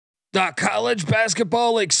The college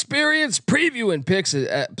basketball experience preview and picks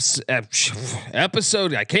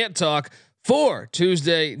episode. I can't talk for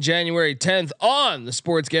Tuesday, January 10th on the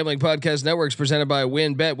Sports Gambling Podcast Networks presented by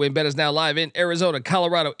WynnBET. WynnBET is now live in Arizona,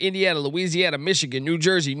 Colorado, Indiana, Louisiana, Michigan, New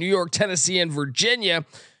Jersey, New York, Tennessee, and Virginia.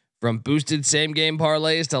 From boosted same game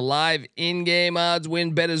parlays to live in-game odds,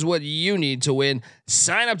 WynnBET is what you need to win.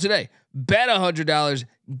 Sign up today. Bet $100,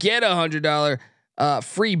 get $100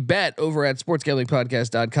 free bet over at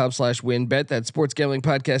sportsgamblingpodcast.com/WynnBET. That's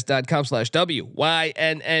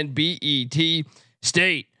sportsgamblingpodcast.com/WYNNBET.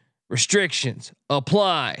 State restrictions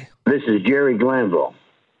apply. This is Jerry Glanville,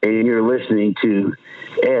 and you're listening to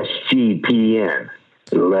SGPN.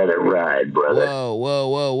 Let it ride, brother.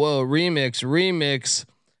 Whoa. Remix.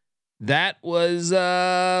 That was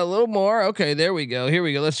a little more. Okay, there we go. Here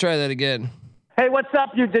we go. Let's try that again. Hey, what's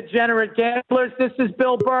up, you degenerate gamblers? This is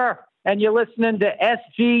Bill Burr, and you're listening to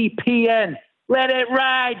SGPN. Let it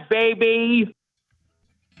ride, baby.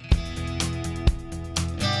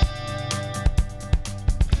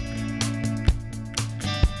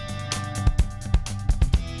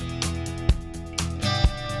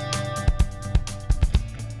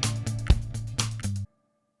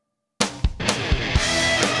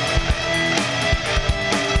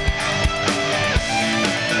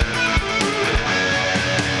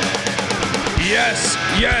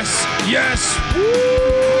 Yes. Woo!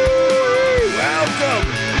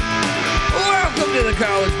 Welcome to the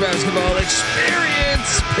college basketball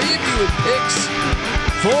experience preview and picks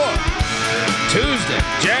for Tuesday,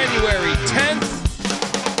 January 10th.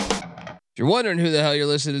 If you're wondering who the hell you're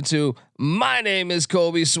listening to, my name is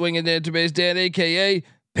Colby Swinging Database Dan, aka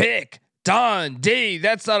Pick Don D.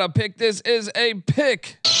 That's not a pick. This is a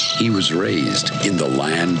pick. He was raised in the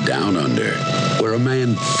land down under, where a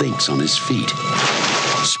man thinks on his feet,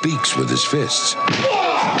 speaks with his fists,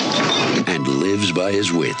 and lives by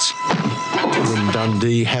his wits. When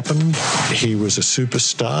Dundee happened, he was a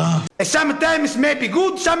superstar. Sometimes it may be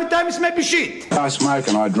good, sometimes it may be shit. I smoke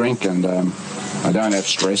and I drink and I don't have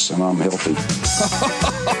stress and I'm healthy.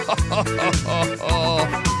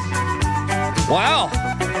 Wow.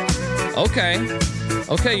 Okay,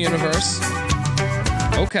 universe.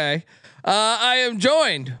 Okay. I am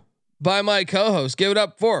joined by my co-host. Give it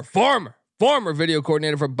up for former video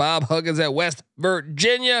coordinator for Bob Huggins at West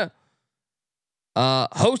Virginia.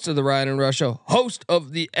 Host of the Ryan and Rush Show, host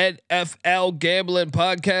of the NFL Gambling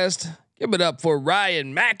Podcast. Give it up for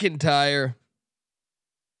Ryan McIntyre.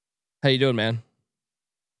 How you doing, man?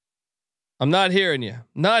 I'm not hearing you.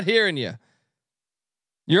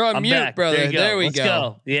 You're on mute, back. brother. There we Let's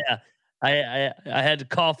go. Yeah. I had to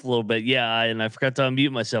cough a little bit. Yeah. And I forgot to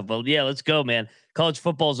unmute myself, but yeah, let's go, man. College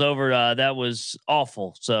football's over. That was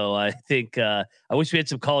awful. So I think, I wish we had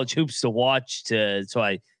some college hoops to watch so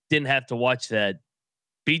I didn't have to watch that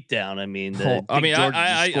beatdown. I mean,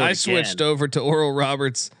 I switched over to Oral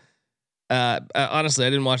Roberts. Honestly,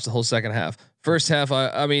 I didn't watch the whole second half. First half,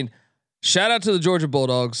 I mean, shout out to the Georgia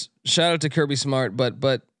Bulldogs. Shout out to Kirby Smart.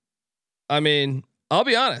 But I mean, I'll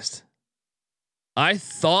be honest. I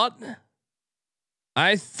thought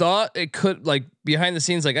it could, like, behind the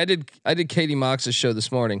scenes, like I did Katie Mox's show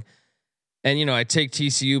this morning, and I take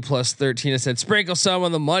TCU plus 13. I said sprinkle some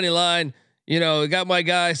on the money line. I got my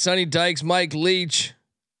guy Sonny Dykes, Mike Leach.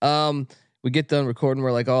 We get done recording,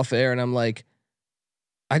 we're like off air, and I'm like,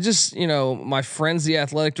 I just, my friend's the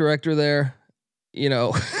athletic director there.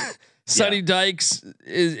 Sonny Dykes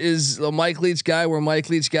is a Mike Leach guy. We're Mike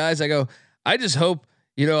Leach guys. I go, I just hope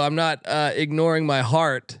I'm not ignoring my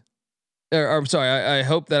heart. Or I'm sorry. I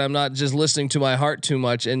hope that I'm not just listening to my heart too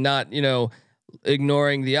much and not,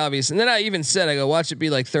 ignoring the obvious. And then I even said, I go, watch it be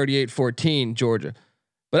like 38-14 Georgia.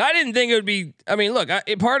 But I didn't think it would be. I mean, look,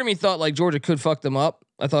 part of me thought like Georgia could fuck them up.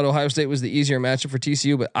 I thought Ohio State was the easier matchup for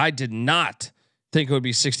TCU, but I did not think it would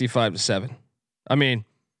be 65-7. I mean,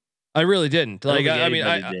 I really didn't. Like,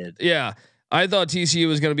 yeah, I thought TCU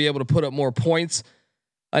was going to be able to put up more points.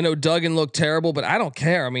 I know Duggan looked terrible, but I don't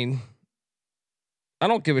care. I mean, I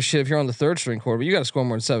don't give a shit if you're on the third string quarterback. You got to score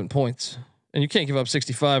more than 7 points, and you can't give up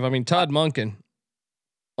 65. I mean, Todd Monken,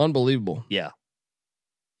 unbelievable. Yeah,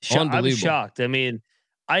 I was shocked. I mean,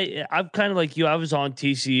 I'm kind of like you. I was on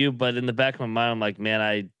TCU, but in the back of my mind, I'm like, man,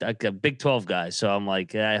 I got Big 12 guys, so I'm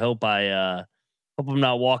like, I hope I'm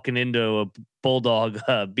not walking into a Bulldog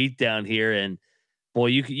beatdown here. And boy,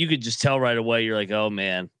 you could just tell right away. You're like, oh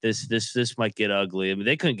man, this might get ugly. I mean,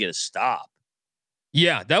 they couldn't get a stop.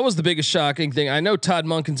 Yeah, that was the biggest shocking thing. I know Todd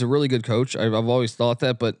Monken's a really good coach. I've always thought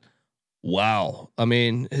that, but wow. I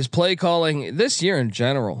mean, his play calling this year in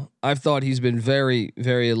general, I've thought he's been very,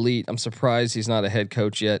 very elite. I'm surprised he's not a head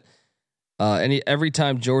coach yet. And every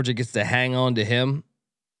time Georgia gets to hang on to him,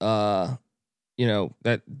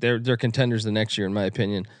 that they're contenders the next year, in my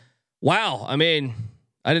opinion. Wow. I mean,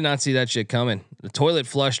 I did not see that shit coming. The toilet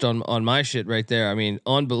flushed on my shit right there. I mean,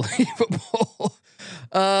 unbelievable.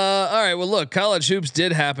 All right. Well, look, college hoops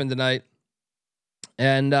did happen tonight.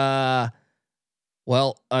 And,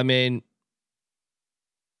 well, I mean,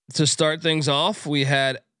 to start things off, we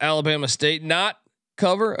had Alabama State not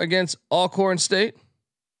cover against Alcorn State.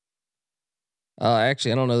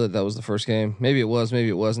 Actually, I don't know that was the first game. Maybe it was, maybe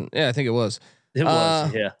it wasn't. Yeah, I think it was. It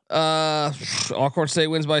was, yeah. Alcorn State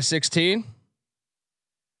wins by 16.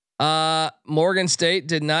 Morgan State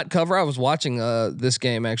did not cover. I was watching this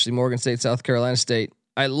game actually. Morgan State, South Carolina State.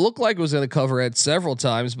 I looked like it was going to cover it several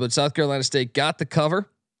times, but South Carolina State got the cover.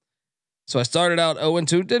 So I started out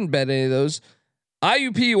 0-2. Didn't bet any of those.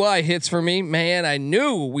 IUPUI hits for me, man. I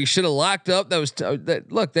knew we should have locked up.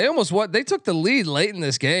 Look, they almost won. They took the lead late in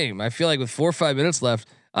this game. I feel like with 4 or 5 minutes left,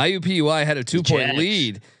 IUPUI had a 2-point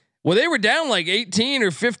lead. Well, they were down like 18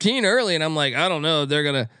 or 15 early, and I'm like, I don't know if they're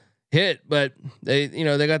gonna hit, but they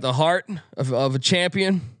got the heart of a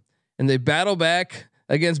champion, and they battle back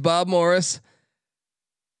against Bob Morris.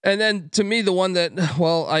 And then to me, the one that,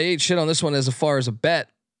 well, I ate shit on this one as far as a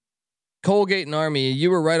bet. Colgate and Army,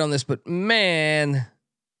 you were right on this, but man,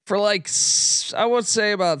 for like, I would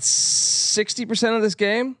say about 60% of this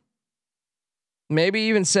game, maybe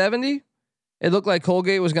even 70, it looked like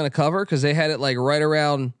Colgate was going to cover because they had it like right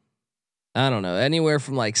around, I don't know, anywhere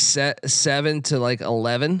from like 7 to like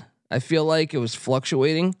 11. I feel like it was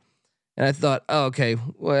fluctuating, and I thought, oh, okay,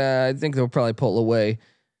 well, I think they'll probably pull away,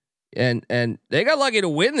 and they got lucky to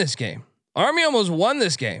win this game. Army almost won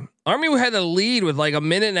this game. Army had the lead with like a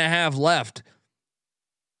minute and a half left.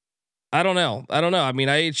 I don't know. I mean,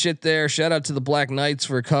 I ate shit there. Shout out to the Black Knights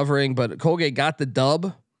for covering, but Colgate got the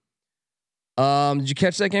dub. Did you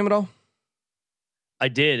catch that game at all? I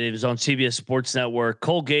did. It was on CBS Sports Network.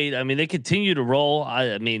 Colgate, I mean, they continue to roll.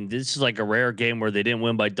 I mean, this is like a rare game where they didn't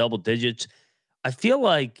win by double digits. I feel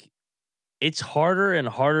like it's harder and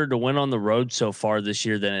harder to win on the road so far this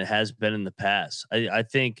year than it has been in the past. I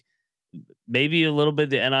think maybe a little bit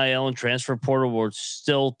the NIL and transfer portal where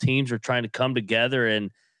still teams are trying to come together,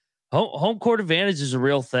 and home court advantage is a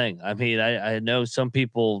real thing. I mean, I know some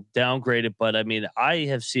people downgrade it, but I mean, I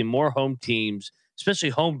have seen more home teams, especially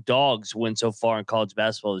home dogs, win so far in college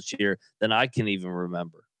basketball this year than I can even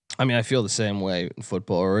remember. I mean, I feel the same way in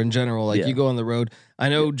football or in general. Like you go on the road. I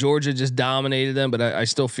know Georgia just dominated them, but I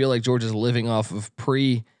still feel like Georgia's living off of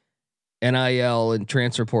pre NIL and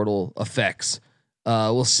transfer portal effects.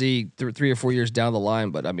 We'll see 3 or 4 years down the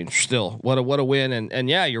line, but I mean, still, what a win. And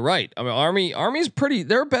yeah, you're right. I mean, Army's pretty.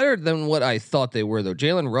 They're better than what I thought they were, though.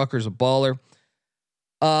 Jalen Rucker's a baller.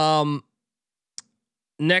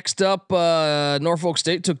 Next up, Norfolk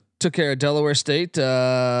State took care of Delaware State.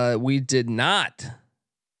 We did not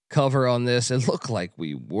cover on this. It looked like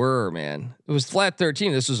we were, man. It was flat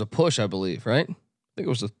 13. This was a push, I believe, right? I think it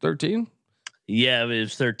was a 13. Yeah, it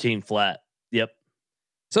was 13 flat. Yep.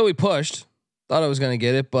 So we pushed. Thought I was going to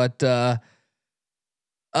get it, but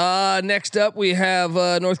next up we have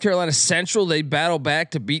North Carolina Central. They battle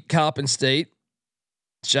back to beat Coppin State.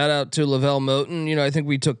 Shout out to Lavelle Moten. You know, I think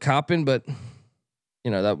we took Coppin, but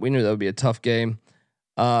you know that we knew that would be a tough game.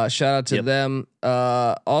 Shout out to them.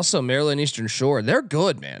 Also Maryland Eastern Shore. They're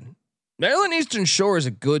good, man. Maryland Eastern Shore is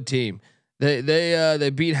a good team.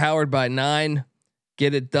 They beat Howard by 9.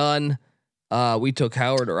 Get it done. We took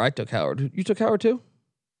Howard, or I took Howard. You took Howard too?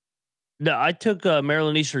 No, I took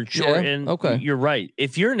Maryland Eastern Shore, and you're right.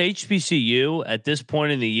 If you're an HBCU at this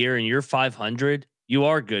point in the year and you're 500, you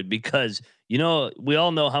are good because you know we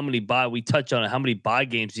all know how many we touch on it, how many bye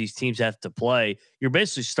games these teams have to play. You're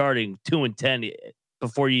basically starting 2-10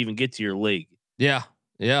 before you even get to your league. Yeah,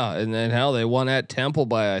 and then how they won at Temple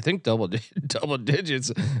by I think double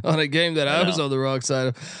digits on a game that I was on the wrong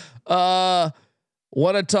side of.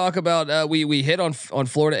 Want to talk about we hit on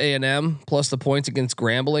Florida A&M plus the points against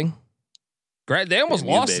Grambling. They almost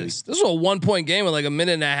lost this. This was a 1-point game with like a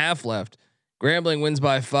minute and a half left. Grambling wins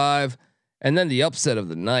by 5, and then the upset of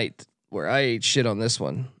the night where I ate shit on this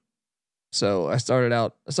one. So I started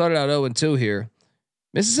out 0-2 here.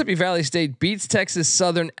 Mississippi Valley State beats Texas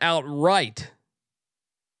Southern outright.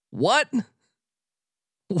 What?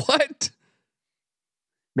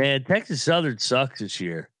 Man, Texas Southern sucks this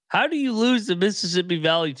year. How do you lose to Mississippi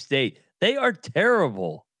Valley State? They are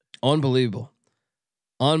terrible. Unbelievable.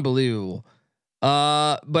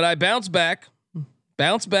 But I bounced back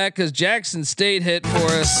because Jackson State hit for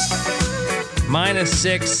us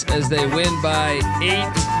 -6 as they win by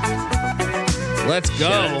 8. Let's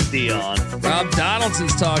go. Dion. Rob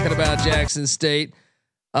Donaldson's talking about Jackson State.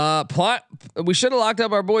 We should have locked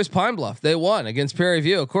up our boys Pine Bluff. They won against Prairie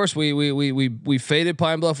View. Of course, we faded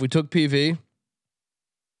Pine Bluff. We took PV.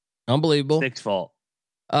 Unbelievable. Nick's fault.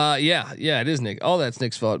 Yeah, it is Nick. All that's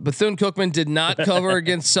Nick's fault. Bethune-Cookman did not cover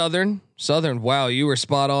against Southern. Southern, wow, you were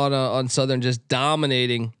spot on Southern, just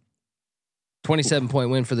dominating.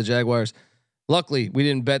 27-point win for the Jaguars. Luckily, we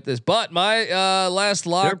didn't bet this, but my last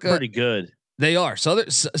lock. They're pretty good. They are. Southern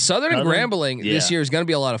and Grambling this year is going to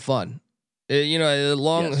be a lot of fun. A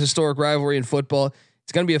long historic rivalry in football.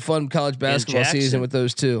 It's going to be a fun college basketball season with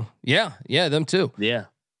those two. Yeah, them too. Yeah.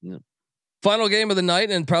 Final game of the night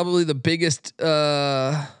and probably the biggest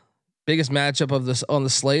matchup of this on the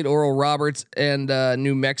slate. Oral Roberts and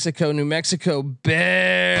New Mexico. New Mexico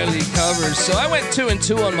barely covers, so I went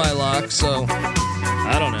 2-2 on my lock. So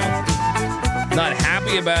I don't know. Not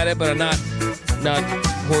happy about it, but I'm not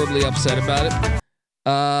horribly upset about it.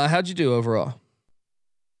 How'd you do overall?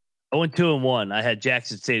 I went 2-1. I had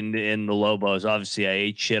Jackson State in the Lobos. Obviously, I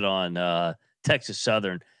ate shit on Texas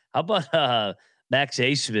Southern. How about Max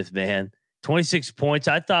Asmith, man? 26 points.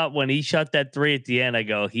 I thought when he shot that 3 at the end, I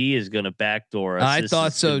go, he is going to backdoor us. I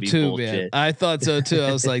thought so too, man. I thought so too.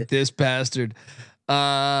 I was like, this bastard.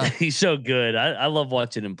 He's so good. I love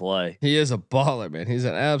watching him play. He is a baller, man. He's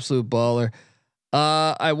an absolute baller.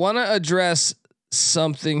 I want to address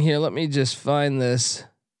something here. Let me just find this.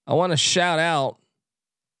 I want to shout out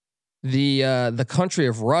the country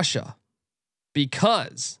of Russia,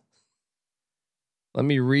 because let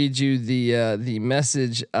me read you the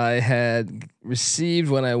message I had received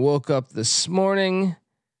when I woke up this morning.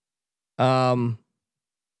 Well,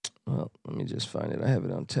 let me just find it. I have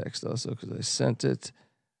it on text also because I sent it.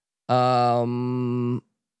 I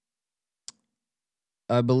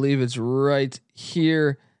believe it's right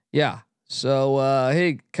here. Yeah. So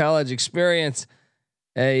hey, college experience.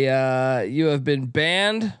 You have been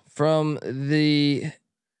banned from the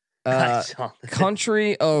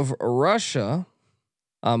country of Russia.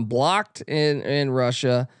 Blocked in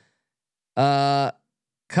Russia.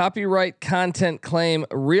 Copyright content claim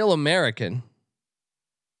real American.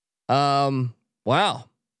 Wow.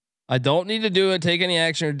 I don't need to take any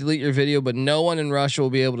action or delete your video, but no one in Russia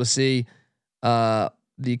will be able to see the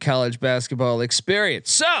college basketball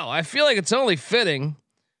experience. So I feel like it's only fitting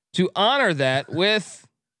to honor that with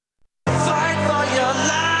Fight for Your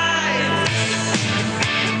Life.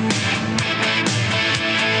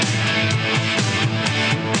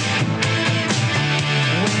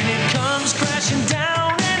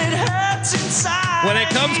 When it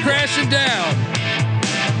comes crashing down,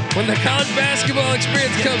 when the college basketball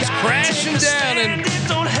experience comes crashing down in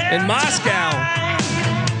Moscow.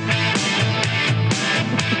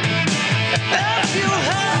 If you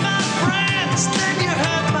hurt my friends, then you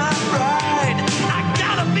hurt my pride. I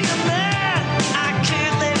gotta be a man, I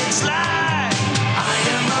can't let it slide. I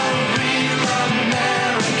am a real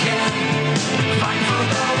American.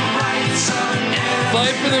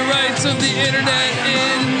 Fight for the rights of the internet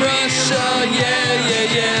in Russia. Yeah.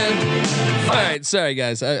 All right, sorry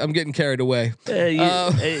guys, I'm getting carried away.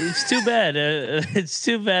 It's too bad. It's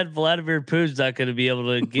too bad Vladimir Putin's not going to be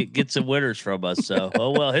able to get some winners from us. So, oh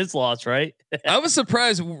well, his loss, right? I was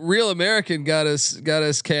surprised Real American got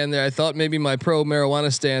us canned there. I thought maybe my pro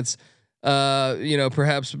marijuana stance,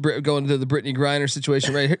 perhaps going to the Brittany Griner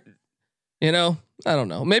situation right here. I don't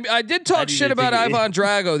know. Maybe I did talk shit about Ivan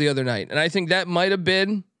Drago the other night, and I think that might have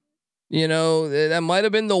been. That might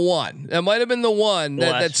have been the one. That might have been the one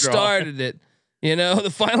that started it.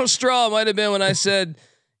 The final straw might have been when I said,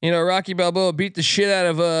 Rocky Balboa beat the shit out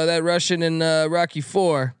of that Russian in Rocky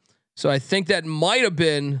IV. So I think that might have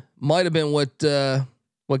been what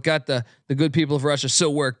got the good people of Russia so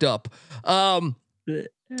worked up. Yeah,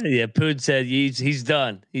 Putin said he's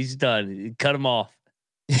done. He's done. Cut him off.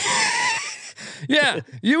 Yeah,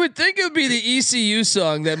 you would think it would be the ECU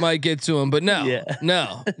song that might get to them, but no,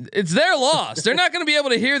 it's their loss. They're not going to be able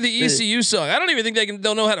to hear the ECU song. I don't even think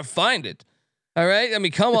they'll know how to find it. All right, I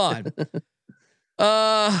mean, come on.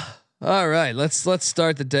 All right, let's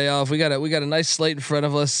start the day off. We got a nice slate in front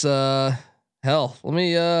of us. Hell, let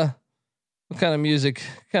me. What kind of music?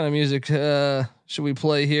 Should we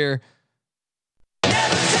play here?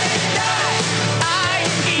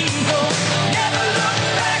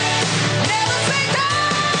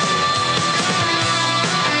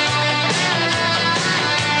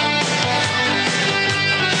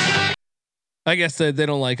 I guess they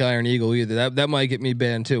don't like Iron Eagle either. That might get me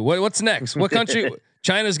banned too. What's next? What country?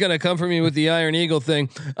 China's gonna come for me with the Iron Eagle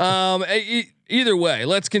thing. Either way,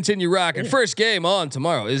 let's continue rocking. First game on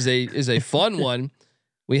tomorrow is a fun one.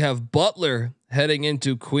 We have Butler heading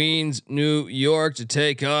into Queens, New York to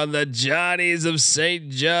take on the Johnnies of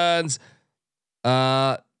St. John's.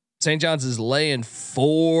 St. John's is laying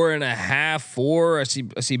 4.5, 4. I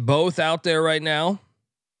see both out there right now.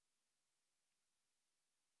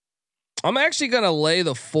 I'm actually gonna lay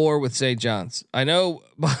the 4 with St. John's. I know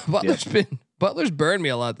Butler's burned me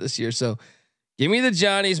a lot this year, so give me the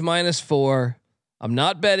Johnnies -4. I'm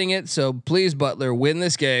not betting it, so please, Butler, win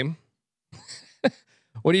this game.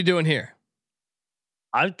 What are you doing here?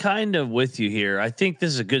 I'm kind of with you here. I think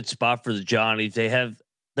this is a good spot for the Johnnies. They've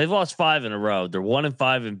lost 5 in a row. They're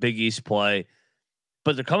 1-5 in Big East play,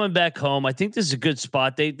 but they're coming back home. I think this is a good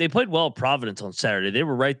spot. They played well at Providence on Saturday. They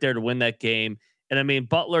were right there to win that game. And I mean,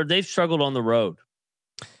 Butler, they've struggled on the road.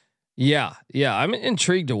 Yeah. I'm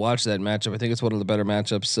intrigued to watch that matchup. I think it's one of the better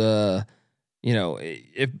matchups.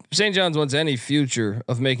 If St. John's wants any future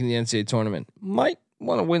of making the NCAA tournament, might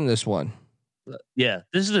want to win this one. Yeah,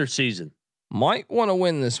 this is their season. Might want to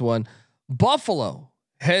win this one. Buffalo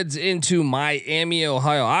heads into Miami,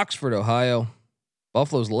 Ohio, Oxford, Ohio.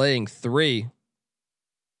 Buffalo's laying 3.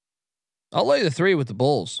 I'll lay the 3 with the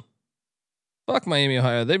Bulls. Fuck Miami,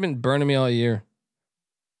 Ohio. They've been burning me all year.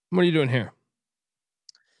 What are you doing here?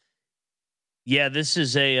 Yeah, this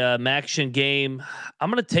is a Maction game.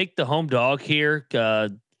 I'm going to take the home dog here.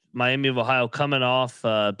 Miami of Ohio coming off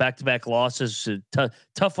back-to-back losses.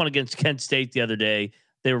 Tough one against Kent State the other day.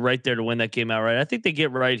 They were right there to win that game outright. I think they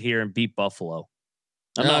get right here and beat Buffalo.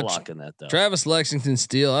 I'm not locking that though. Travis Lexington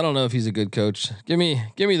Steele. I don't know if he's a good coach. Give me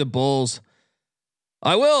the Bulls.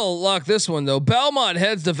 I will lock this one though. Belmont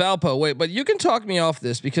heads to Valpo. Wait, but you can talk me off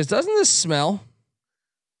this because doesn't this smell?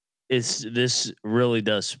 This really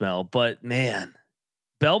does smell, but man,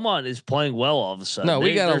 Belmont is playing well all of a sudden. No,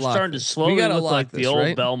 they're starting to slowly look like the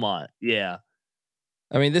old Belmont. Yeah.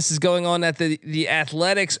 I mean, this is going on at the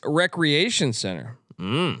Athletics Recreation Center.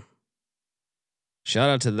 Shout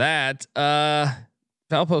out to that.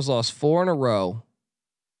 Valpo's lost 4 in a row.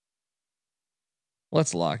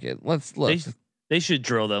 Let's lock it. Let's look. They should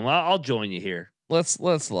drill them. I'll join you here. Let's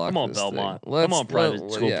lock. Come on, Belmont. Come on,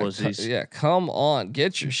 private school pussies. Come on,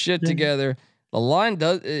 get your shit together. The line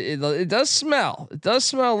does it does smell. It does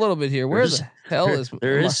smell a little bit here. Where the hell is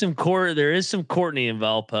there is some Courtney in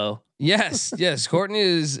Valpo. Yes. Courtney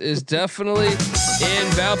is definitely in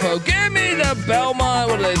Valpo. Give me the Belmont.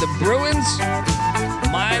 What are they? The Bruins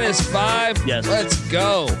 -5. Yes. Let's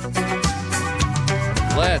go.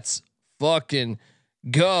 Let's fucking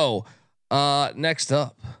go. Next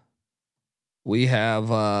up, we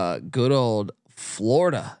have good old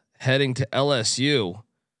Florida heading to LSU.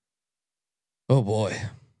 Oh boy.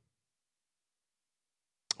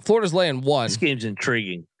 Florida's laying 1. This game's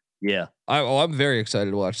intriguing. Yeah. I'm very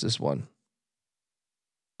excited to watch this one.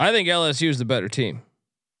 I think LSU is the better team.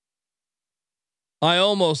 I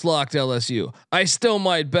almost locked LSU. I still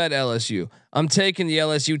might bet LSU. I'm taking the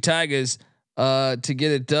LSU Tigers to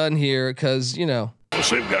get it done here because, We'll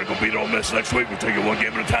see. We got to go beat Ole Miss next week. We'll take it one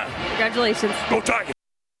game at a time. Congratulations. Go Tigers.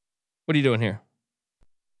 What are you doing here?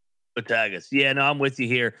 Go Tigers. Yeah, no, I'm with you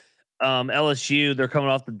here. LSU, they're coming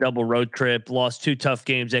off the double road trip. Lost 2 tough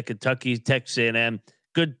games at Kentucky, Texas A&M.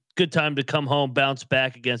 Good time to come home, bounce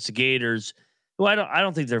back against the Gators. Who I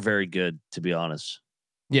don't think they're very good, to be honest.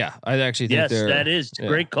 Yeah, I actually think that is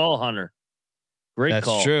great call, Hunter. Great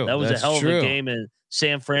call. True. That was a hell of a game in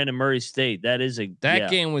San Fran and Murray State. That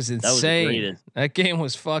game was insane. That game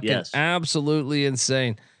was fucking absolutely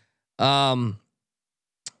insane. Ball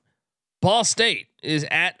State is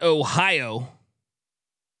at Ohio.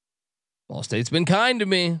 Ball State's been kind to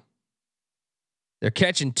me. They're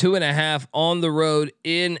catching 2.5 on the road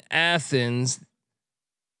in Athens.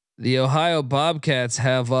 The Ohio Bobcats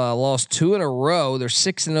have lost 2 in a row. They're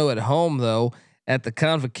 6-0 at home though at the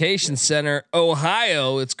Convocation Center,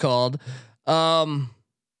 Ohio. It's called. Ball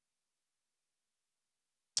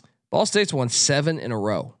State's won 7 in a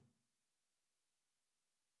row.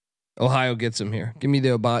 Ohio gets them here. Give me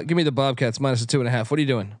the Bobcats -2.5. What are you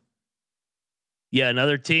doing? Yeah,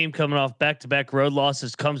 another team coming off back-to-back road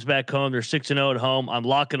losses comes back home. They're 6-0 at home. I'm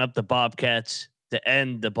locking up the Bobcats to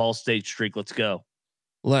end the Ball State streak. Let's go.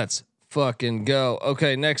 Let's fucking go.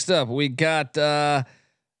 Okay, next up we got.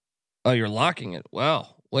 You're locking it.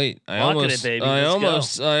 Wow. Wait, I almost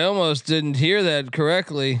didn't hear that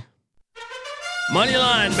correctly.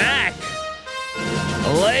 Moneyline Mac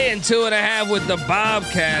laying 2.5 with the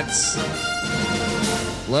Bobcats.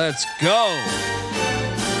 Let's go.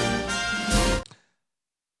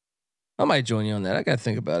 I might join you on that. I got to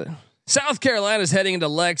think about it. South Carolina's heading into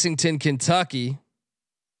Lexington, Kentucky.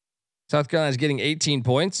 South Carolina's getting 18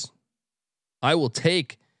 points. I will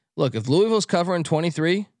take. Look, if Louisville's covering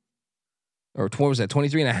 23, or what was that?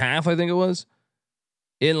 23.5, I think it was,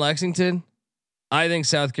 in Lexington, I think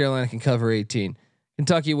South Carolina can cover 18.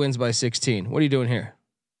 Kentucky wins by 16. What are you doing here?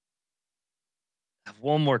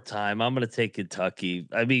 One more time. I'm going to take Kentucky.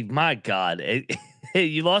 I mean, my God,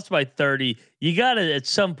 you lost by 30. You got to at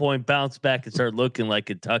some point bounce back and start looking like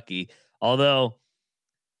Kentucky. Although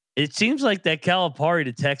it seems like that Calipari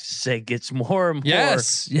to Texas thing gets more and more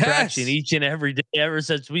traction each and every day ever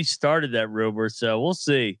since we started that rumor. So we'll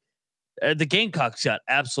see. The Gamecocks got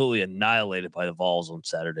absolutely annihilated by the Vols on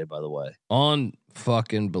Saturday, by the way.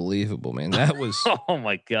 Fucking believable, man. That was oh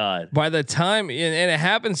my God. By the time and it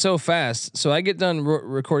happened so fast. So I get done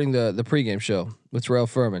recording the pregame show with Terrell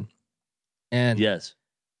Furman. And yes,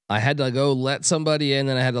 I had to go let somebody in,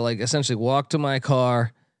 and I had to like essentially walk to my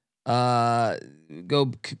car. I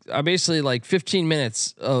basically like 15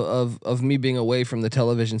 minutes of me being away from the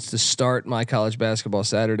televisions to start my college basketball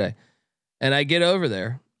Saturday. And I get over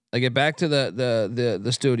there. I get back to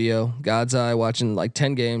the studio, God's eye, watching like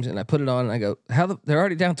 10 games, and I put it on and I go, they're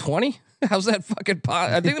already down 20? How's that fucking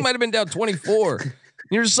I think they might have been down 24. And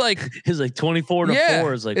you're just like, it's like 24 to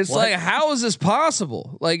 4. It's what? Like, how is this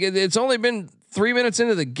possible? Like it's only been 3 minutes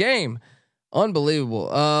into the game. Unbelievable.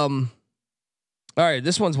 All right.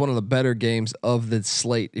 This one's one of the better games of the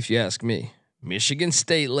slate, if you ask me. Michigan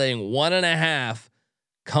State laying 1.5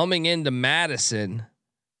 coming into Madison.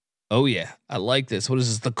 Oh yeah, I like this. What is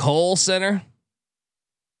this? The Kohl Center?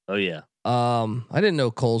 Oh yeah. I didn't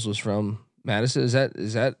know Kohl's was from Madison. Is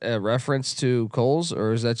that a reference to Kohl's,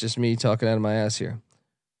 or is that just me talking out of my ass here?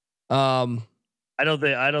 I don't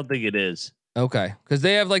think it is. Okay, because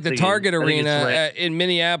they have like the Target Arena in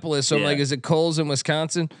Minneapolis. So I'm like, is it Kohl's in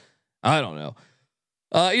Wisconsin? I don't know.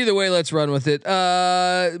 Either way, let's run with it.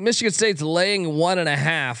 Michigan State's laying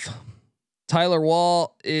 1.5. Tyler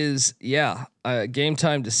Wall is a game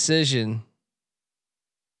time decision.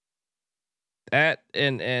 They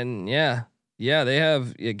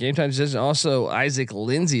have game time decision. Also, Isaac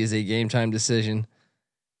Lindsey is a game time decision.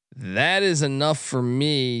 That is enough for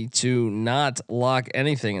me to not lock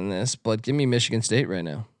anything in this, but give me Michigan State right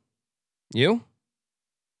now. You?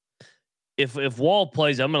 If Wall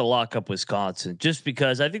plays, I'm going to lock up Wisconsin just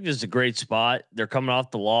because I think this is a great spot. They're coming off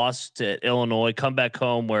the loss to Illinois, come back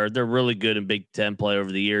home where they're really good in Big Ten play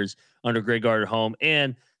over the years under Greg Gard at home.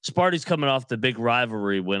 And Sparty's coming off the big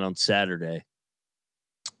rivalry win on Saturday.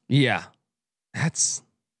 Yeah.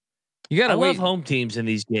 You got to love home teams in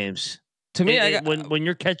these games. To me, when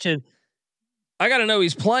you're catching, I got to know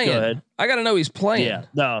he's playing. Go ahead. I got to know he's playing. Yeah.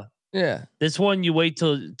 No. Yeah. This one, you wait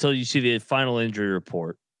till you see the final injury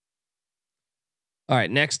report. All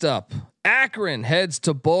right, next up, Akron heads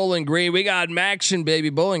to Bowling Green. We got Maction, baby.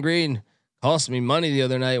 Bowling Green cost me money the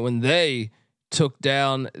other night when they took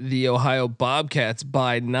down the Ohio Bobcats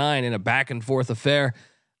by 9 in a back and forth affair.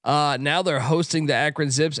 Now they're hosting the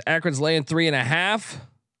Akron Zips. Akron's laying 3.5.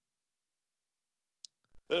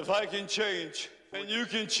 If I can change, and you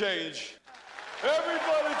can change,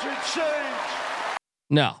 everybody can change.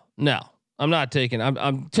 No, I'm not taking.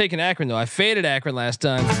 I'm taking Akron though. I faded Akron last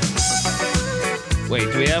time. Wait,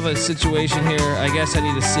 do we have a situation here? I guess I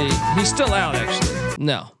need to see. He's still out, actually.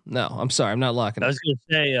 No. I'm sorry. I'm not locking. I was going to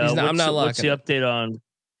say, I'm not locking. What's the update on?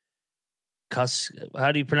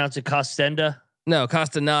 How do you pronounce it? Costenda? No,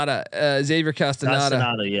 Castaneda. Xavier Castaneda.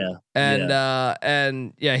 Castaneda, yeah.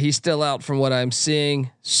 And he's still out from what I'm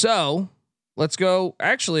seeing. So let's go.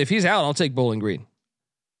 Actually, if he's out, I'll take Bowling Green.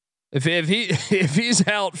 If he's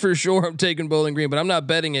out for sure, I'm taking Bowling Green. But I'm not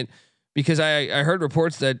betting it because I heard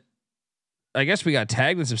reports that. I guess we got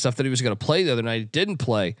tagged in some stuff that he was going to play the other night. He didn't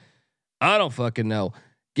play. I don't fucking know.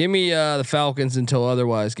 Give me the Falcons until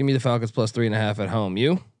otherwise. Give me the Falcons plus 3.5 at home.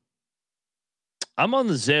 You? I'm on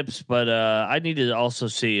the Zips, but I need to also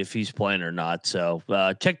see if he's playing or not. So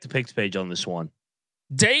check the picks page on this one.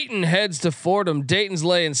 Dayton heads to Fordham. Dayton's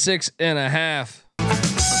laying 6.5.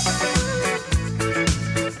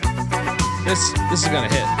 This is gonna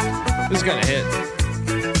hit. This is gonna hit.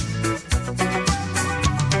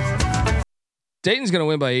 Dayton's going to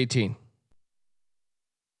win by 18.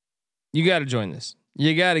 You got to join this.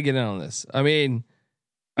 You got to get in on this. I mean,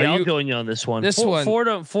 I'll join you on this one.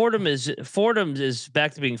 Fordham is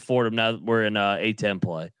back to being Fordham now that we're in A10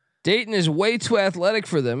 play. Dayton is way too athletic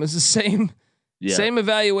for them. It's the same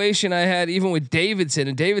evaluation I had even with Davidson,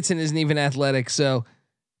 and Davidson isn't even athletic. So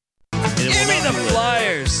give me the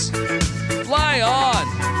Flyers. Fly on.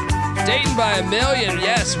 Dayton by 1 million.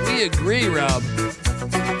 Yes, we agree, Rob.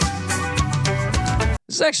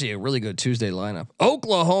 This is actually a really good Tuesday lineup.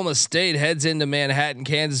 Oklahoma State heads into Manhattan,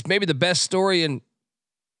 Kansas. Maybe the best story in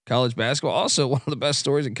college basketball. Also one of the best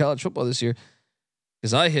stories in college football this year.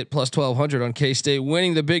 Because I hit plus 1,200 on K-State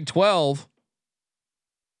winning the Big 12.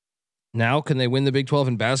 Now, can they win the Big 12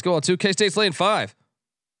 in basketball too? K-State's laying 5.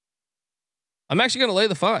 I'm actually going to lay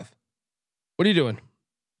the 5. What are you doing?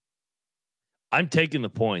 I'm taking the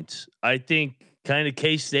points. I think kind of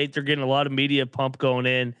K-State, they're getting a lot of media pump going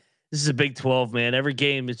in. This is a Big 12, man. Every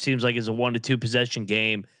game, it seems like, is a 1 to 2 possession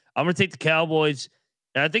game. I'm going to take the Cowboys,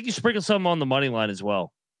 and I think you sprinkle something on the money line as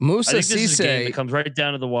well. Musa Cisse, it comes right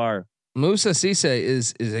down to the wire. Musa Cisse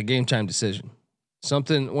is a game time decision.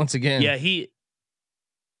 Something once again. Yeah, he.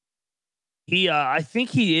 I think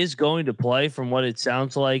he is going to play. From what it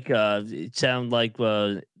sounds like, it sounded like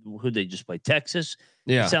who they just play, Texas.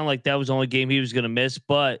 Yeah, it sounded like that was the only game he was going to miss.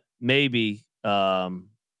 But maybe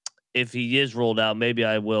if he is rolled out, maybe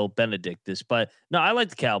I will Benedict this. But no, I like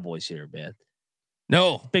the Cowboys here, man.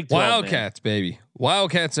 No, Big 12, Wildcats, man. Baby.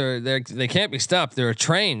 Wildcats they can't be stopped. They're a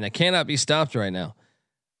train that cannot be stopped right now.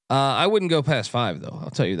 I wouldn't go past 5 though. I'll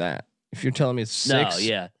tell you that. If you're telling me it's 6, no,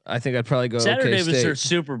 yeah, I think I'd probably go. Saturday was their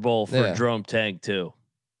Super Bowl for Jerome Tang too.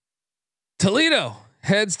 Toledo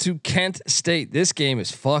heads to Kent State. This game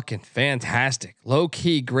is fucking fantastic. Low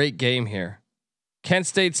key, great game here. Kent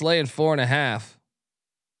State's laying 4.5.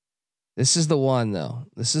 This is the one though.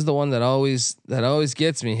 This is the one that always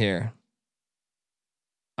gets me here.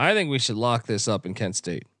 I think we should lock this up in Kent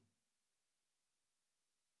State.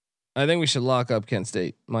 I think we should lock up Kent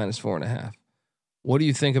State minus 4.5. What do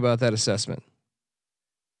you think about that assessment?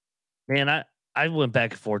 Man, I went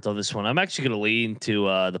back and forth on this one. I'm actually going to lean to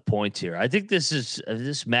the points here. I think this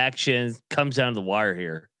action comes down to the wire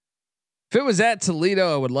here. If it was at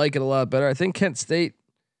Toledo, I would like it a lot better. I think Kent State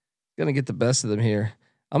is going to get the best of them here.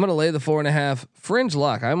 I'm going to lay the 4.5 fringe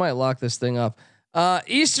lock. I might lock this thing up.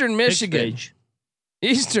 Eastern Michigan.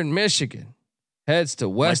 Eastern Michigan heads to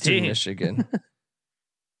Western Michigan.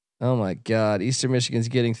 Oh my God. Eastern Michigan's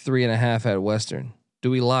getting 3.5 at Western.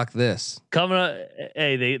 Do we lock this?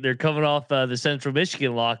 They're coming off the Central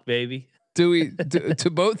Michigan lock, baby. Do we to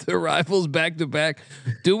both the rivals back to back?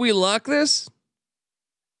 Do we lock this?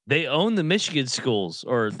 They own the Michigan schools,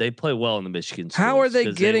 or they play well in the Michigan schools. How are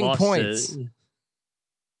they getting points?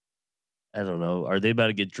 I don't know. Are they about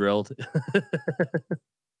to get drilled?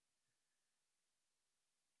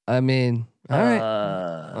 I mean, all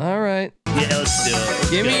right. Yeah, let's do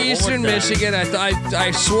it. Give me Eastern Michigan.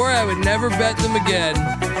 I swore I would never bet them again,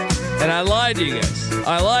 and I lied to you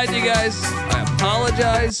guys. I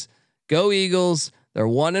apologize. Go Eagles. They're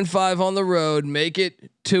 1-5 on the road. Make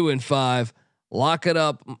it 2-5. Lock it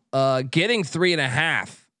up. Getting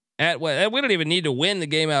 3.5 at what? We don't even need to win the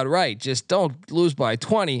game outright. Just don't lose by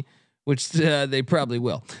 20, which they probably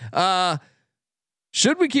will.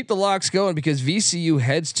 Should we keep the locks going because VCU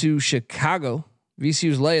heads to Chicago?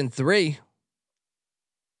 VCU's laying 3.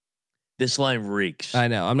 This line reeks. I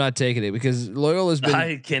know. I'm not taking it because Loyola's been.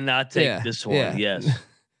 I cannot take this one. Yeah. Yes.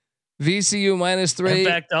 VCU minus 3. In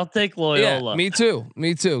fact, I'll take Loyola. Yeah, me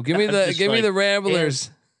too. Give me the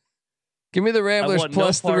Ramblers. Give me the Ramblers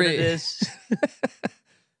plus 3.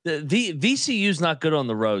 The VCU's not good on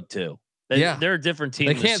the road too. They're a different team.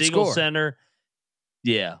 They can't score. Center.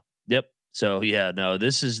 Yeah. Yep. So yeah, no.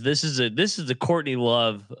 This is the Courtney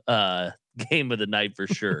Love game of the night for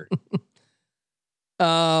sure.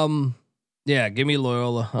 Yeah, give me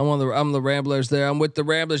Loyola. I'm the Ramblers there. I'm with the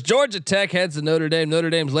Ramblers. Georgia Tech heads to Notre Dame. Notre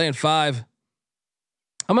Dame's laying 5.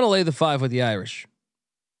 I'm going to lay the 5 with the Irish.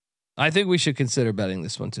 I think we should consider betting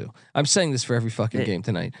this one too. I'm saying this for every fucking game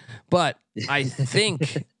tonight, but I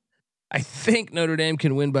think Notre Dame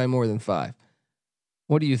can win by more than 5.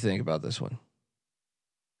 What do you think about this one?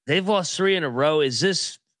 They've lost 3 in a row.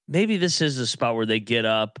 Maybe this is a spot where they get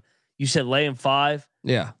up? You said laying 5.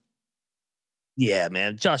 Yeah. Yeah,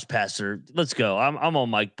 man. Josh Passer. Let's go. I'm on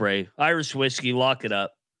Mike Bray. Irish whiskey. Lock it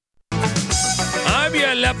up. I'm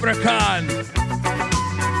your leprechaun.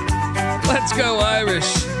 Let's go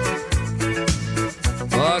Irish.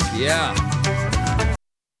 Fuck yeah.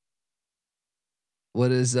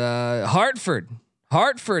 What is Hartford?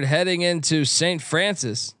 Hartford heading into St.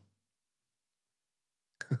 Francis.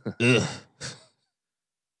 Ugh.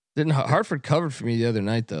 Didn't Hartford covered for me the other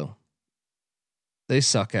night though. They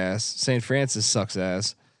suck ass. St. Francis sucks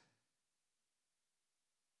ass.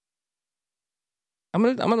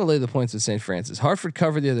 I'm gonna lay the points with St. Francis. Hartford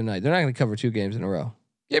covered the other night. They're not gonna cover 2 games in a row.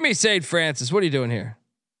 Give me St. Francis. What are you doing here?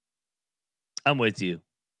 I'm with you.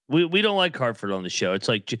 We don't like Hartford on the show. It's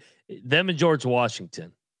like them and George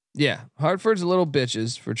Washington. Yeah, Hartford's a little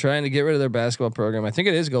bitches for trying to get rid of their basketball program. I think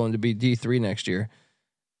it is going to be D3 next year.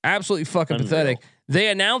 Absolutely fucking pathetic. They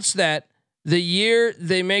announced that the year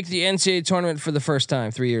they make the NCAA tournament for the first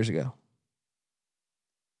time 3 years ago.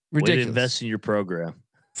 Ridiculous. Way to invest in your program.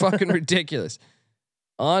 Fucking ridiculous.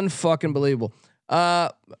 Unfucking believable.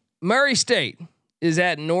 Murray State is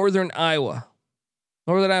at Northern Iowa.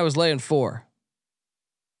 Northern Iowa's laying 4.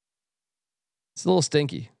 It's a little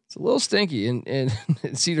stinky. It's a little stinky in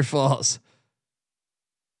Cedar Falls.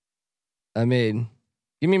 I mean,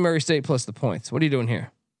 give me Murray State plus the points. What are you doing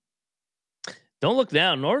here? Don't look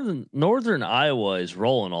down. Northern Iowa is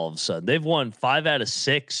rolling all of a sudden. They've won 5 out of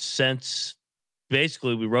 6 since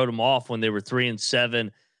basically we wrote them off when they were 3-7.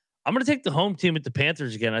 I'm going to take the home team at the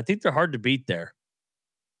Panthers again. I think they're hard to beat there.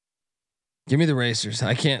 Give me the Racers.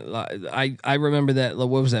 I can't. I remember that. What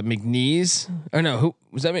was that? McNeese? Or no? Who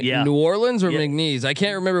was that? Yeah. New Orleans or McNeese? I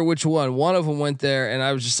can't remember which one. One of them went there, and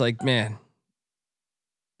I was just like, man.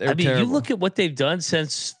 I mean, terrible. you look at what they've done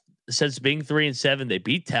since being 3-7. They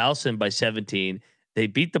beat Towson by 17. They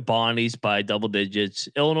beat the Bonnies by double digits.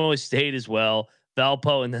 Illinois State as well.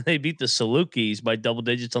 Valpo, and then they beat the Salukis by double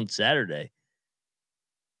digits on Saturday.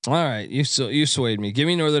 All right, you swayed me. Give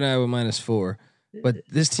me Northern Iowa -4. But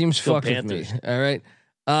this team's fucking with me. All right.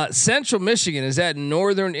 Central Michigan is at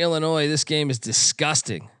Northern Illinois. This game is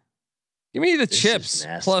disgusting. Give me the Chips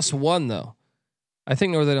 +1 though. I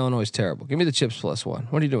think Northern Illinois is terrible. Give me the Chips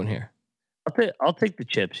 +1. What are you doing here? I'll take the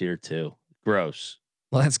Chips here too. Gross.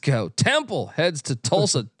 Let's go. Temple heads to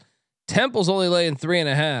Tulsa. Temple's only laying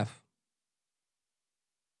 3.5.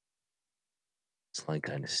 This line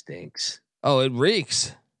kind of stinks. Oh, it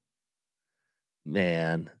reeks.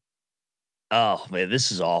 Man. Oh man,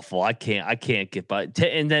 this is awful. I can't get by.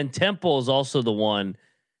 And then Temple is also the one.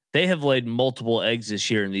 They have laid multiple eggs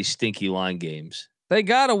this year in these stinky line games. They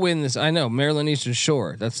gotta win this. I know Maryland Eastern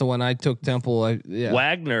Shore. That's the one I took. Temple.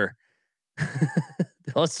 Wagner.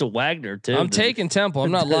 That's the Wagner too. I'm taking Temple.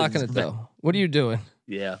 I'm not locking it though. What are you doing?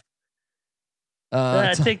 Yeah.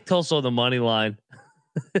 I take Tulsa on the money line.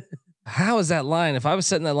 How is that line? If I was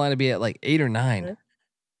setting that line to be at like 8 or 9.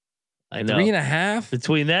 I know 3.5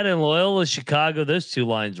 between that and Loyola Chicago. Those two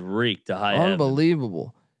lines reek to high. Unbelievable.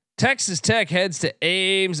 Heaven. Texas Tech heads to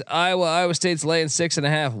Ames, Iowa. Iowa State's laying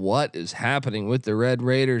 6.5. What is happening with the Red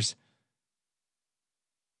Raiders?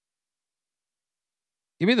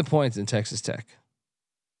 Give me the points in Texas Tech.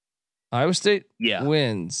 Iowa State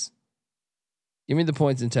wins. Give me the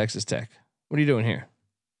points in Texas Tech. What are you doing here?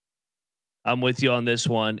 I'm with you on this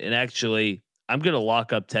one, and actually, I'm going to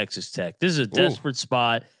lock up Texas Tech. This is a desperate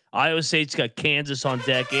spot. Iowa State's got Kansas on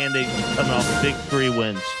deck, and they coming off big 3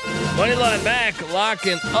 wins. Money line back,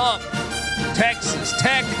 locking up Texas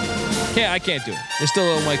Tech. I can't do it. They still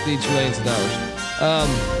owe Mike Leach millions of dollars.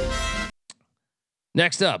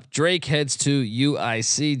 Next up, Drake heads to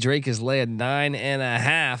UIC. Drake is laying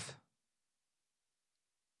 9.5.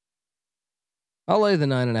 I'll lay the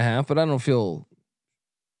 9.5, but I don't feel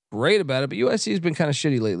great about it. But UIC has been kind of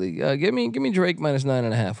shitty lately. Give me Drake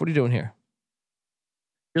 -9.5. What are you doing here?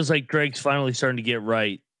 Feels like Drake's finally starting to get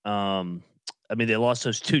right. I mean, they lost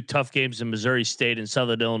those 2 tough games in Missouri State and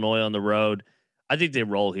Southern Illinois on the road. I think they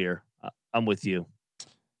roll here. I'm with you.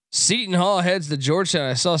 Seton Hall heads to Georgetown.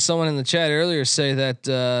 I saw someone in the chat earlier say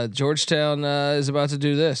that Georgetown is about to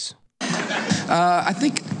do this. I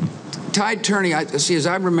think tide turning. As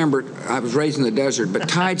I remember, I was raised in the desert, but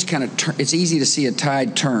tides kind of it's easy to see a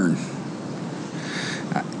tide turn.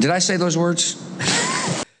 Did I say those words?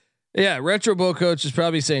 Yeah, Retro Bowl coach is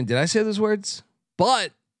probably saying, "Did I say those words?"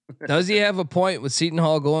 But does he have a point with Seton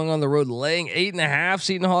Hall going on the road, laying 8.5?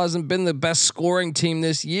 Seton Hall hasn't been the best scoring team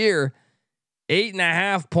this year.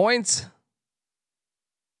 8.5 points.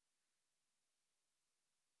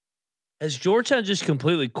 Has Georgetown just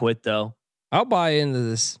completely quit though? I'll buy into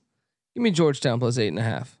this. Give me Georgetown plus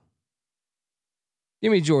 8.5.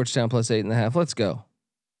 Give me Georgetown plus 8.5. Let's go.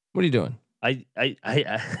 What are you doing?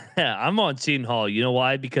 I'm on Seton Hall. You know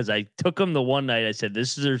why? Because I took them the one night. I said,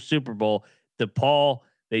 this is their Super Bowl. DePaul,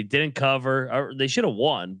 they didn't cover, or they should have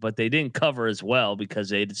won, but they didn't cover as well because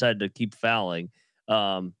they decided to keep fouling.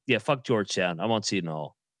 Fuck Georgetown. I'm on Seton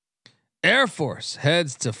Hall. Air Force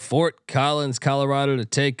heads to Fort Collins, Colorado to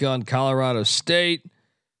take on Colorado State.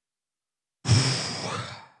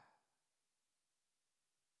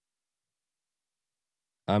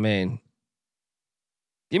 I mean,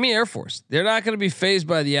 give me Air Force. They're not going to be phased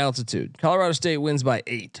by the altitude. Colorado State wins by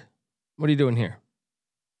 8. What are you doing here?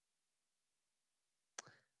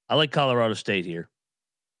 I like Colorado State here.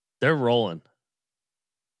 They're rolling.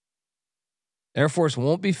 Air Force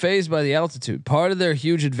won't be phased by the altitude. Part of their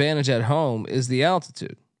huge advantage at home is the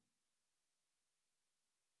altitude.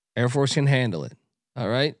 Air Force can handle it. All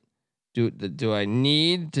right. Do I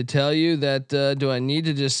need to tell you that? Do I need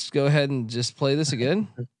to just go ahead and just play this again?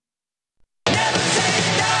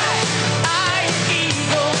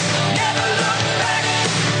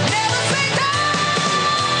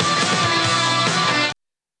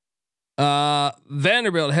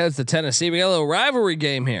 Vanderbilt heads to Tennessee. We got a little rivalry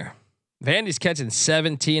game here. Vandy's catching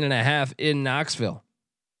 17.5 in Knoxville.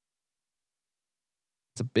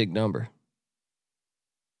 a big number,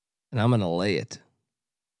 and I'm gonna lay it.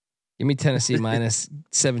 Give me Tennessee minus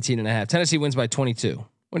 17.5. Tennessee wins by 22.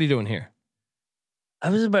 What are you doing here? I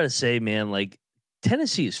was about to say, man, like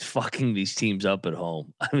Tennessee is fucking these teams up at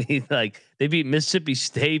home. I mean, like they beat Mississippi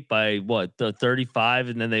State by what, 35,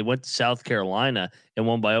 and then they went to South Carolina and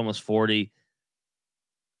won by almost 40.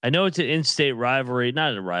 I know it's an in-state rivalry,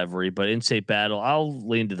 not a rivalry, but in-state battle. I'll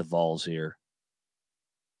lean to the Vols here.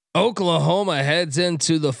 Oklahoma heads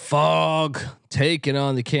into the fog, taking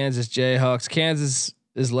on the Kansas Jayhawks. Kansas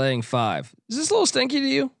is laying 5. Is this a little stinky to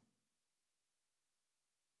you?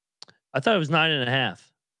 I thought it was 9.5.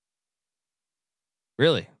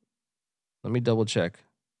 Really? Let me double check.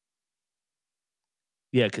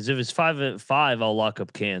 Yeah, because if it's 5-5, I'll lock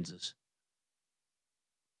up Kansas.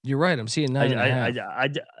 You're right. I'm seeing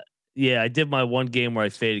 9.5. I did my one game where I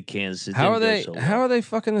faded Kansas. How are they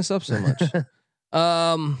fucking this up so much?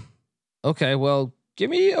 Okay, well, give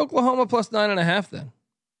me Oklahoma plus 9.5 then.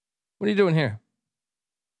 What are you doing here?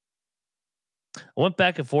 I went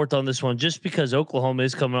back and forth on this one just because Oklahoma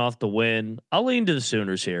is coming off the win. I'll lean to the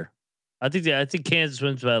Sooners here. I think Kansas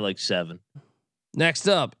wins by like 7. Next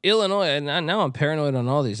up, Illinois. And now I'm paranoid on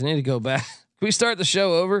all these. I need to go back. Can we start the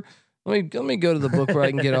show over? Let me go to the book where I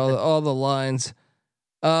can get all the lines.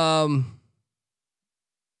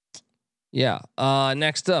 Yeah.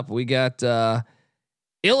 Next up, we got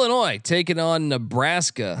Illinois taking on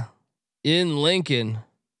Nebraska in Lincoln.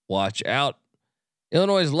 Watch out.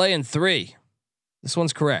 Illinois is laying 3. This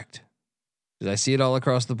one's correct because I see it all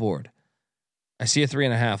across the board. I see a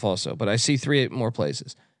 3.5 also, but I see 3 more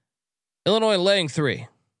places. Illinois laying 3.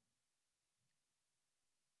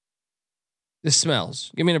 This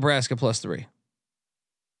smells. Give me Nebraska plus 3.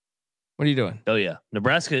 What are you doing? Oh yeah,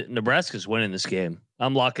 Nebraska's winning this game.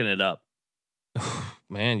 I'm locking it up.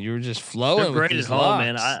 Man, you were just flowing. They're great at home,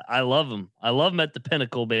 man. I love them. I love them at the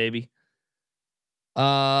pinnacle, baby.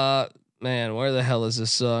 Man, where the hell is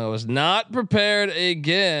this song? I was not prepared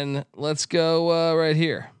again. Let's go right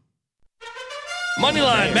here.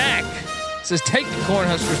 Moneyline back. It says take the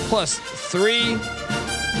Cornhuskers plus 3.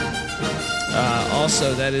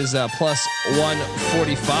 Also, that is plus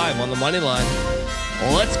 145 on the money line.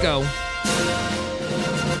 Let's go.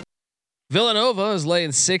 Villanova is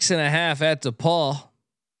laying 6.5 at DePaul.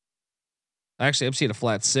 Actually, I'm seeing a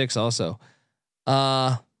flat 6 also.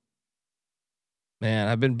 Man,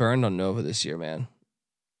 I've been burned on Nova this year, man.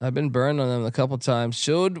 I've been burned on them a couple times.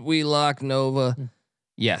 Should we lock Nova?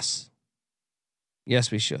 Yes.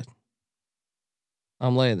 Yes, we should.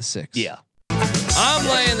 I'm laying the 6. Yeah. I'm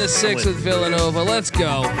laying the 6 with Villanova. Let's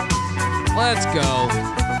go. Let's go.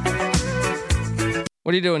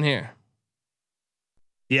 What are you doing here?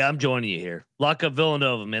 Yeah, I'm joining you here. Lock up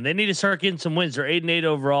Villanova, man. They need to start getting some wins. They're 8-8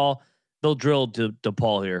 overall. They'll drill to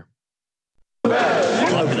DePaul here.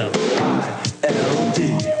 Lock it up.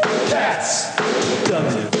 LD Cats.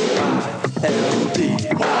 WILD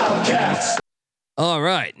Wildcats. All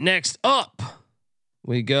right, next up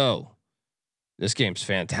we go. This game's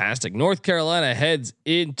fantastic. North Carolina heads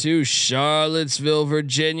into Charlottesville,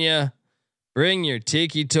 Virginia. Bring your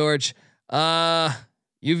tiki torch.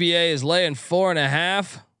 UVA is laying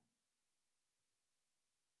 4.5.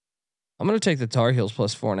 I'm going to take the Tar Heels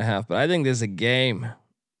plus 4.5, but I think there's a game.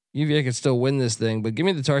 UVA could still win this thing, but give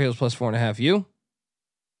me the Tar Heels plus 4.5. You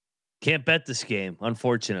can't bet this game,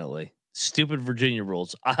 unfortunately. Stupid Virginia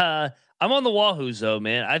rules. I'm on the Wahoos though,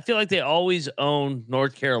 man. I feel like they always own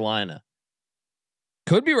North Carolina.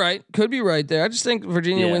 Could be right. Could be right there. I just think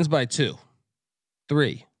Virginia wins by 2,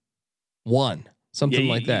 3, 1, something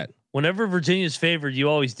like that. Whenever Virginia's favored, you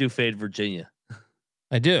always do fade Virginia.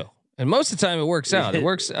 I do. And most of the time it works out. It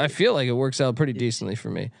works. I feel like it works out pretty decently for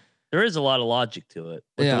me. There is a lot of logic to it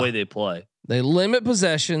with the way they play. They limit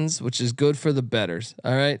possessions, which is good for the bettors.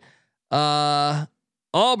 All right.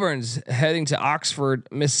 Auburn's heading to Oxford,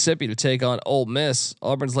 Mississippi to take on Ole Miss.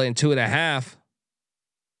 Auburn's laying 2.5.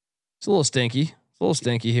 It's a little stinky. It's a little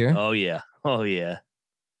stinky here. Oh yeah. Oh yeah.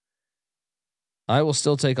 I will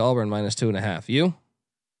still take Auburn minus 2.5. You?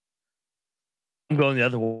 I'm going the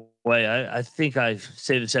other way. I think I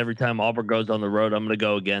say this every time Auburn goes on the road. I'm going to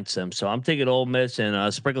go against them. So I'm taking Ole Miss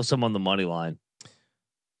and sprinkle some on the money line.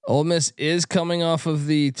 Ole Miss is coming off of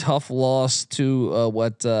the tough loss to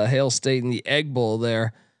Hail State in the Egg Bowl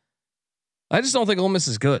there. I just don't think Ole Miss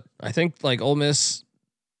is good. I think like Ole Miss,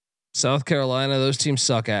 South Carolina, those teams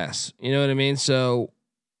suck ass. You know what I mean? So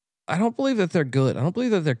I don't believe that they're good. I don't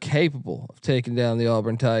believe that they're capable of taking down the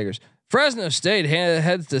Auburn Tigers. Fresno State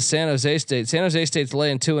heads to San Jose State. San Jose State's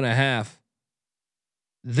laying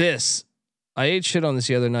 2.5. I ate shit on this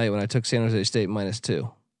the other night when I took San Jose State minus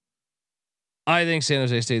 2. I think San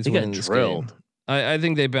Jose State's winning this game. I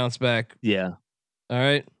think they bounce back. Yeah. All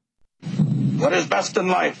right. What is best in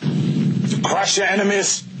life? To crush your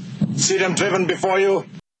enemies, see them driven before you.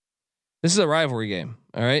 This is a rivalry game.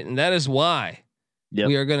 All right. And that is why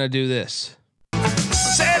we are going to do this.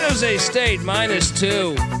 San Jose State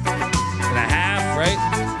 -2.5, right?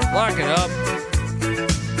 Lock it up.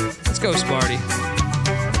 Let's go, Sparty.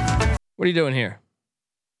 What are you doing here?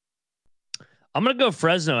 I'm going to go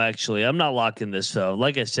Fresno, actually. I'm not locking this, though.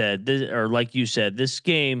 Like I said, like you said, this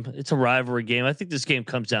game, it's a rivalry game. I think this game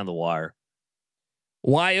comes down the wire.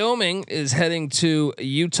 Wyoming is heading to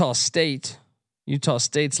Utah State. Utah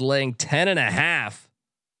State's laying 10.5.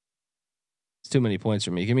 It's too many points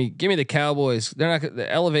for me. Give me the Cowboys. They're not, the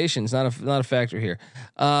elevation's not a factor here.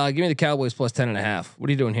 Give me the Cowboys plus 10.5. What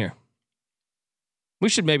are you doing here? We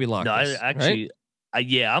should maybe lock this.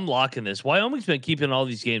 Yeah, I'm locking this. Wyoming's been keeping all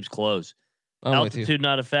these games close. Altitude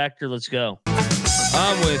not a factor. Let's go.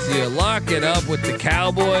 I'm with you. Lock it up with the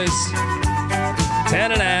Cowboys.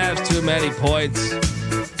 10.5, too many points.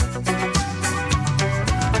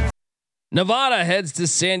 Nevada heads to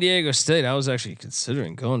San Diego State. I was actually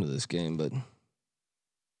considering going to this game, but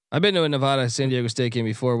I've been to a Nevada San Diego State game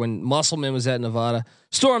before when Musselman was at Nevada.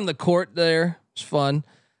 Stormed the court there. It's fun.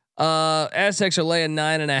 Aztecs are laying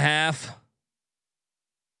 9.5.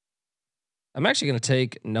 I'm actually going to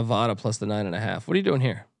take Nevada plus the 9.5. What are you doing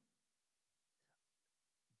here?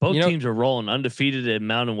 Both teams are rolling undefeated in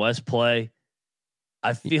Mountain West play.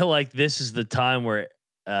 I feel like this is the time where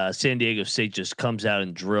San Diego State just comes out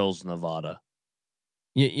and drills Nevada.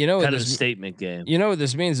 You know, kind of a statement game. You know what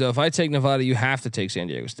this means, though. If I take Nevada, you have to take San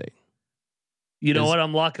Diego State. You know what?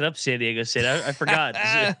 I'm locking up San Diego State. I forgot.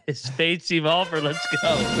 It's Spade Steve Alford. Let's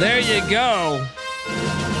go. There you go.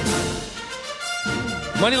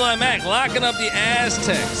 Moneyline Mac locking up the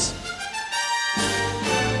Aztecs.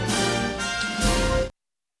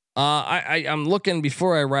 I'm looking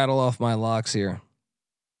before I rattle off my locks here.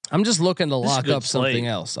 I'm just looking to lock up something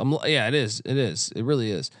else. It is. It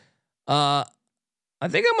really is. I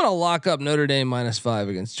think I'm going to lock up Notre Dame -5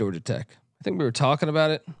 against Georgia Tech. I think we were talking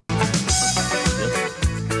about it.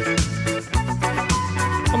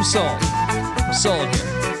 I'm sold here.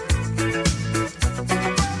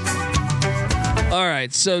 All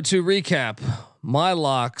right. So to recap, my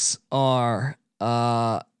locks are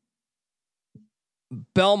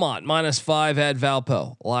Belmont -5 at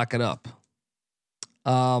Valpo. Lock it up.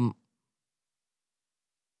 I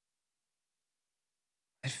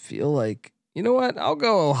feel like, you know what? I'll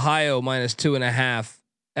go Ohio -2.5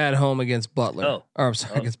 at home against Butler.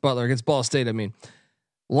 Against Butler, against Ball State. I mean,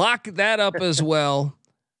 lock that up as well.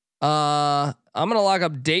 I'm going to lock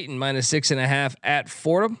up Dayton -6.5 at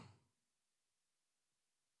Fordham.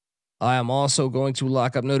 I am also going to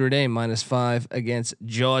lock up Notre Dame -5 against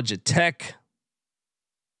Georgia Tech.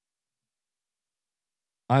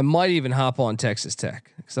 I might even hop on Texas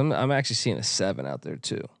Tech because I'm actually seeing a 7 out there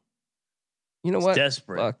too. You know what?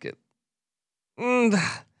 Desperate. Fuck it.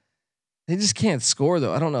 They just can't score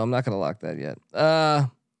though. I don't know. I'm not going to lock that yet.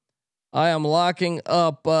 I am locking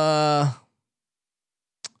up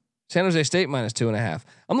San Jose State -2.5.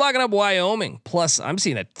 I'm locking up Wyoming plus. I'm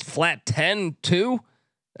seeing a flat 10 too.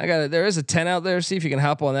 There is a 10 out there. See if you can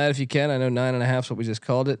hop on that if you can. I know 9.5 is what we just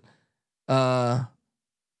called it.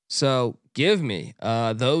 So give me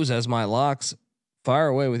those as my locks. Fire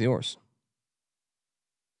away with yours.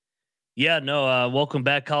 Yeah, no. Welcome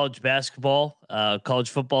back, college basketball. College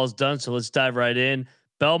football is done, so let's dive right in.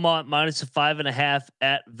 Belmont -5.5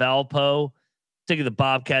 at Valpo. Taking the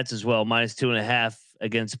Bobcats as well, -2.5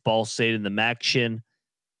 against Ball State in the MACtion.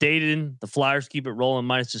 Dayton, the Flyers keep it rolling,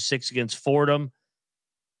 -6 against Fordham.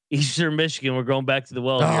 Eastern Michigan, we're going back to the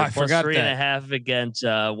well here. Plus 3.5 against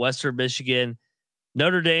Western Michigan.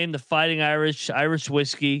 Notre Dame, the Fighting Irish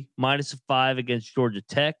Whiskey, -5 against Georgia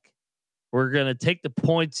Tech. We're going to take the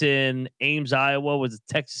points in Ames, Iowa with the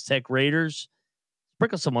Texas Tech Raiders.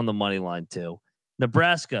 Sprinkle some on the money line too.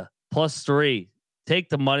 Nebraska, +3. Take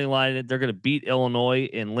the money line. They're going to beat Illinois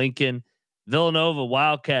in Lincoln. Villanova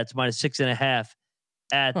Wildcats -6.5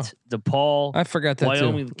 at DePaul. I forgot that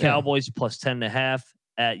Wyoming too. Cowboys +10.5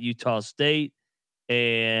 at Utah State.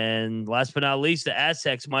 And last but not least, the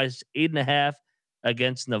Aztecs -8.5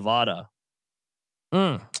 against Nevada.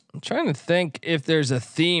 I'm trying to think if there's a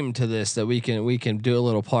theme to this that we can do a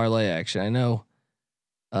little parlay action. I know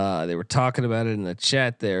they were talking about it in the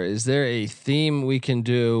chat there. Is there a theme we can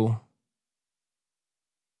do?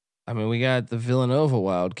 I mean, we got the Villanova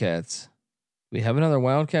Wildcats. We have another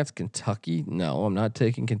Wildcats. Kentucky? No, I'm not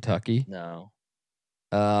taking Kentucky. No.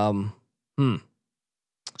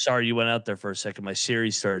 Sorry, you went out there for a second. My Siri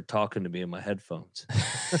started talking to me in my headphones.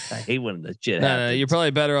 I hate when that shit happens. No, you're probably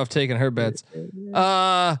better off taking her bets.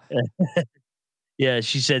 Yeah,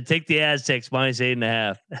 she said, take the Aztecs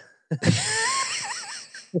 -8.5.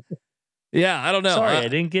 Yeah, I don't know. Sorry, I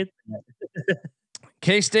didn't get that.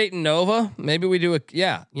 K-State and Nova. Maybe we do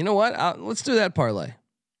yeah. You know what? Let's do that parlay.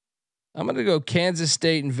 I'm gonna go Kansas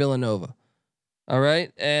State and Villanova. All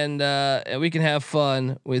right, and we can have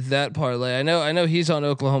fun with that parlay. I know he's on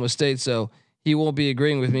Oklahoma State, so he won't be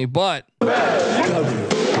agreeing with me. But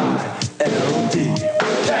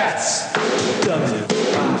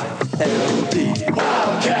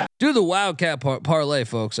do the Wildcat parlay,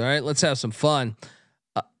 folks. All right, let's have some fun.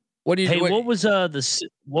 What do you? Hey, what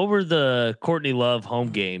were the Courtney Love home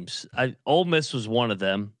games? Ole Miss was one of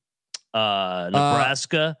them.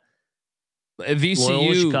 Nebraska.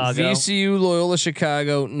 VCU, Loyola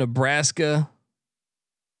Chicago, Nebraska. I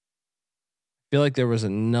feel like there was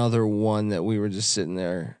another one that we were just sitting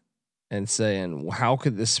there and saying, how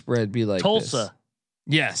could this spread be like Tulsa?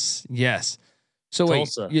 This? Yes. So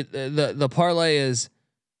Tulsa. Wait, the parlay is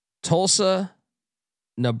Tulsa,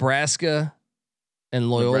 Nebraska,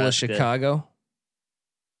 and Loyola Chicago.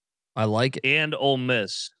 I like it. And Ole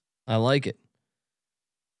Miss. I like it.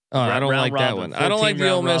 Oh, I don't like that one. I don't like the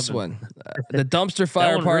Ole Miss one. The dumpster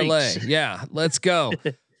fire parlay. Yeah, let's go,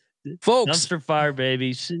 folks. Dumpster fire,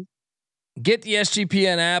 baby. Get the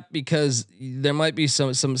SGPN app because there might be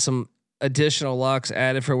some additional locks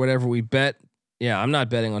added for whatever we bet. Yeah, I'm not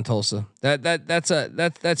betting on Tulsa.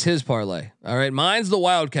 That's his parlay. All right, mine's the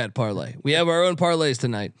Wildcat parlay. We have our own parlays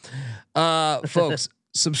tonight, folks.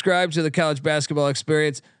 Subscribe to the College Basketball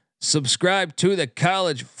Experience. Subscribe to the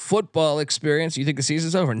College Football Experience. You think the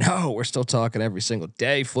season's over? No, we're still talking every single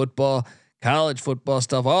day. Football, college football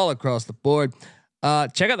stuff all across the board.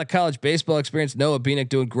 Check out the College Baseball Experience. Noah Beanick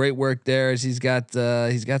doing great work there. As he's got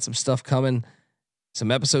some stuff coming,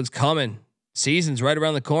 some episodes coming. Season's right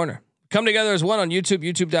around the corner. Come together as one on YouTube,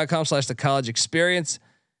 youtube.com/the College Experience.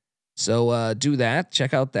 So do that.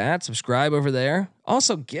 Check out that. Subscribe over there.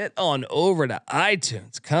 Also get on over to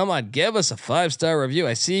iTunes. Come on, give us a 5-star review.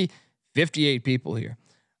 I see 58 people here.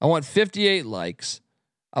 I want 58 likes.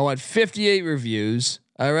 I want 58 reviews.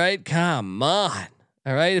 All right, come on.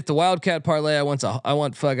 All right, if the Wildcat parlay, I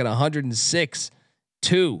want fucking 106.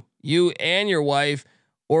 You and your wife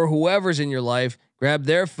or whoever's in your life, grab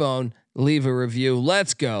their phone, leave a review.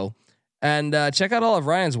 Let's go. And check out all of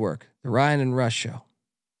Ryan's work, the Ryan and Rush Show.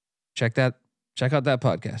 Check out that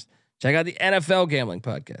podcast. Check out the NFL Gambling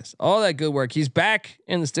Podcast. All that good work. He's back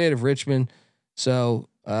in the state of Richmond. So,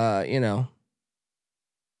 give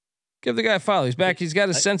the guy a follow. He's back. He's got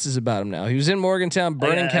his senses about him now. He was in Morgantown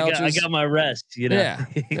burning couches. I got my rest, Yeah,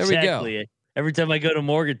 there we go. Every time I go to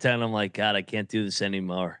Morgantown, I'm like, God, I can't do this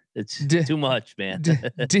anymore. It's too much, man.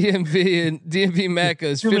 DMV Mac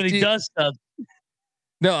goes 50. Too many dust ups.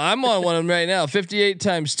 No, I'm on one of them right now. 58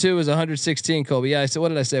 times 2 is 116, Colby. Yeah, I said, what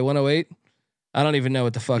did I say? 108? I don't even know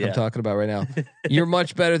what the fuck I'm talking about right now. You're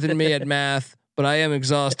much better than me at math, but I am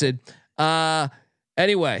exhausted.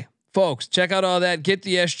 Anyway, folks, check out all that. Get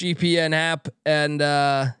the SGPN app and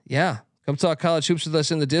come talk college hoops with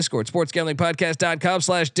us in the Discord.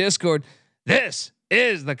 sportsgamblingpodcast.com/Discord. This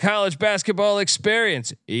is the College Basketball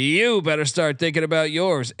Experience. You better start thinking about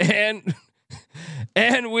yours. And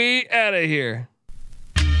we out of here.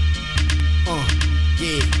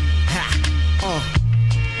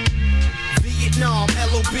 Vietnam,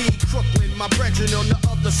 LOB, Crooklyn, my brethren on the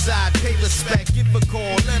other side, pay respect, give a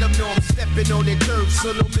call, let them know I'm stepping on their turf,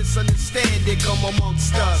 so no misunderstanding come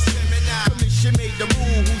amongst us. Commission made the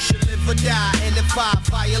rule, who should live or die, and if I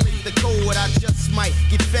violate the code, I just might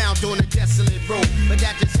get found on a desolate road, but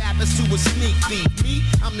that just happens to a sneak thief. Me,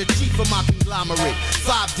 I'm the chief of my conglomerate,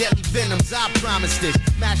 5 deadly venoms, I promise this,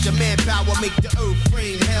 mash your manpower, make the earth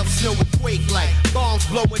rain, hell, snow, and quake like bombs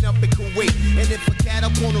blowing up in Kuwait, and if a cat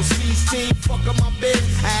up on O'C's team, fuck up my biz,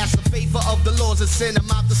 I ask a favor of the laws and send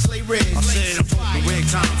them out to slay red. I said I'm talking red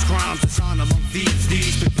times, crimes, and sign among thieves.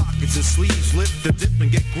 These big pockets and sleeves, lift the dip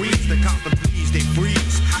and get greased. The cop and please, they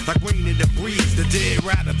freeze like rain in the breeze. The dead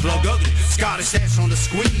rabbit plug ugly, Scottish ass on the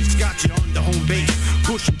squeeze. Got you on the home base,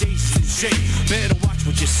 pushing daisies in shape. Better watch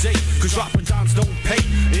what you say, cause dropping dimes don't pay.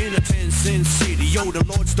 In a 10-cent city, yo, the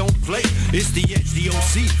lords don't play. It's the edge, the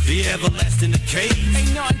OC, the everlasting decay.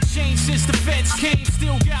 Ain't nothing changed since the feds came.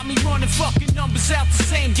 Still got me running fucking numbers out the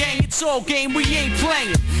same gang. It's all game, we ain't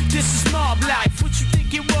playing. This is mob life, what you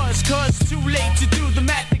think it was? Cause too late to do the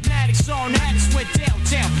mathematics on Addis. Went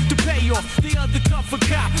downtown to pay off the undercover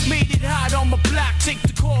cop. Made it hot on my block, take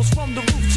the calls from the roof.